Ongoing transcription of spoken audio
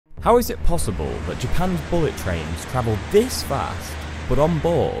How is it possible that Japan's bullet trains travel this fast, but on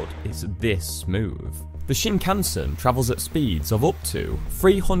board it's this smooth? The Shinkansen travels at speeds of up to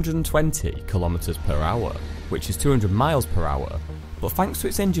 320 km per hour, which is 200 miles per hour, but thanks to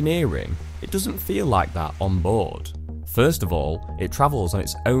its engineering, it doesn't feel like that on board. First of all, it travels on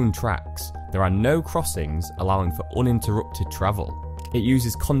its own tracks. There are no crossings allowing for uninterrupted travel. It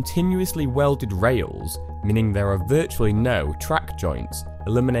uses continuously welded rails, meaning there are virtually no track joints,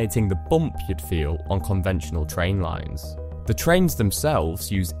 eliminating the bump you'd feel on conventional train lines. The trains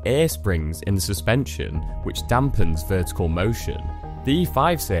themselves use air springs in the suspension, which dampens vertical motion. The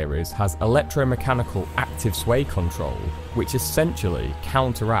E5 series has electromechanical active sway control, which essentially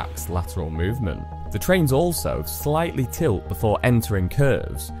counteracts lateral movement. The trains also slightly tilt before entering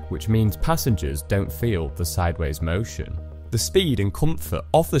curves, which means passengers don't feel the sideways motion. The speed and comfort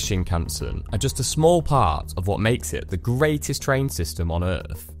of the Shinkansen are just a small part of what makes it the greatest train system on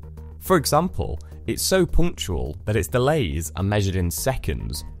Earth. For example, it's so punctual that its delays are measured in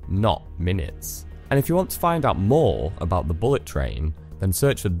seconds, not minutes. And if you want to find out more about the bullet train, then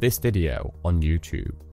search for this video on YouTube.